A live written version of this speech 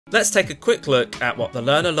Let's take a quick look at what the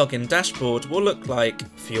learner login dashboard will look like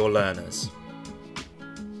for your learners.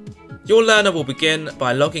 Your learner will begin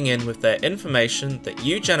by logging in with their information that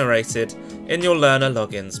you generated in your Learner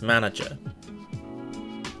Logins Manager.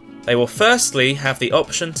 They will firstly have the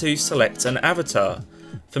option to select an avatar,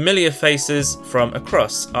 familiar faces from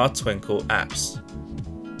across our Twinkl apps.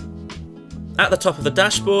 At the top of the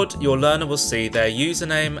dashboard, your learner will see their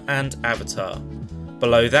username and avatar.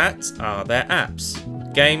 Below that are their apps,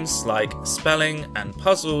 games like Spelling and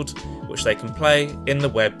Puzzled, which they can play in the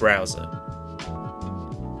web browser.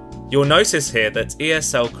 You'll notice here that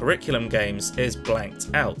ESL Curriculum Games is blanked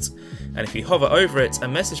out, and if you hover over it, a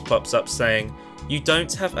message pops up saying you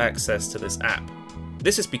don't have access to this app.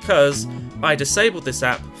 This is because I disabled this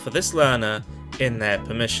app for this learner in their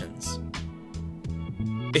permissions.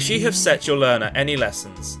 If you have set your learner any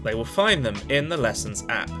lessons, they will find them in the Lessons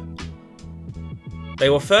app. They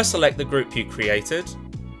will first select the group you created,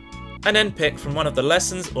 and then pick from one of the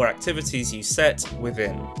lessons or activities you set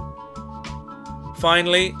within.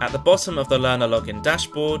 Finally, at the bottom of the Learner Login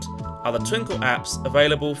dashboard are the Twinkl apps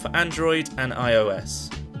available for Android and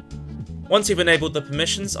iOS. Once you've enabled the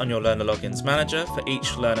permissions on your Learner Logins Manager for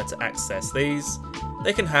each learner to access these,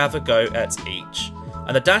 they can have a go at each,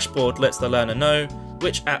 and the dashboard lets the learner know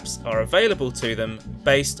which apps are available to them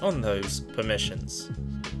based on those permissions.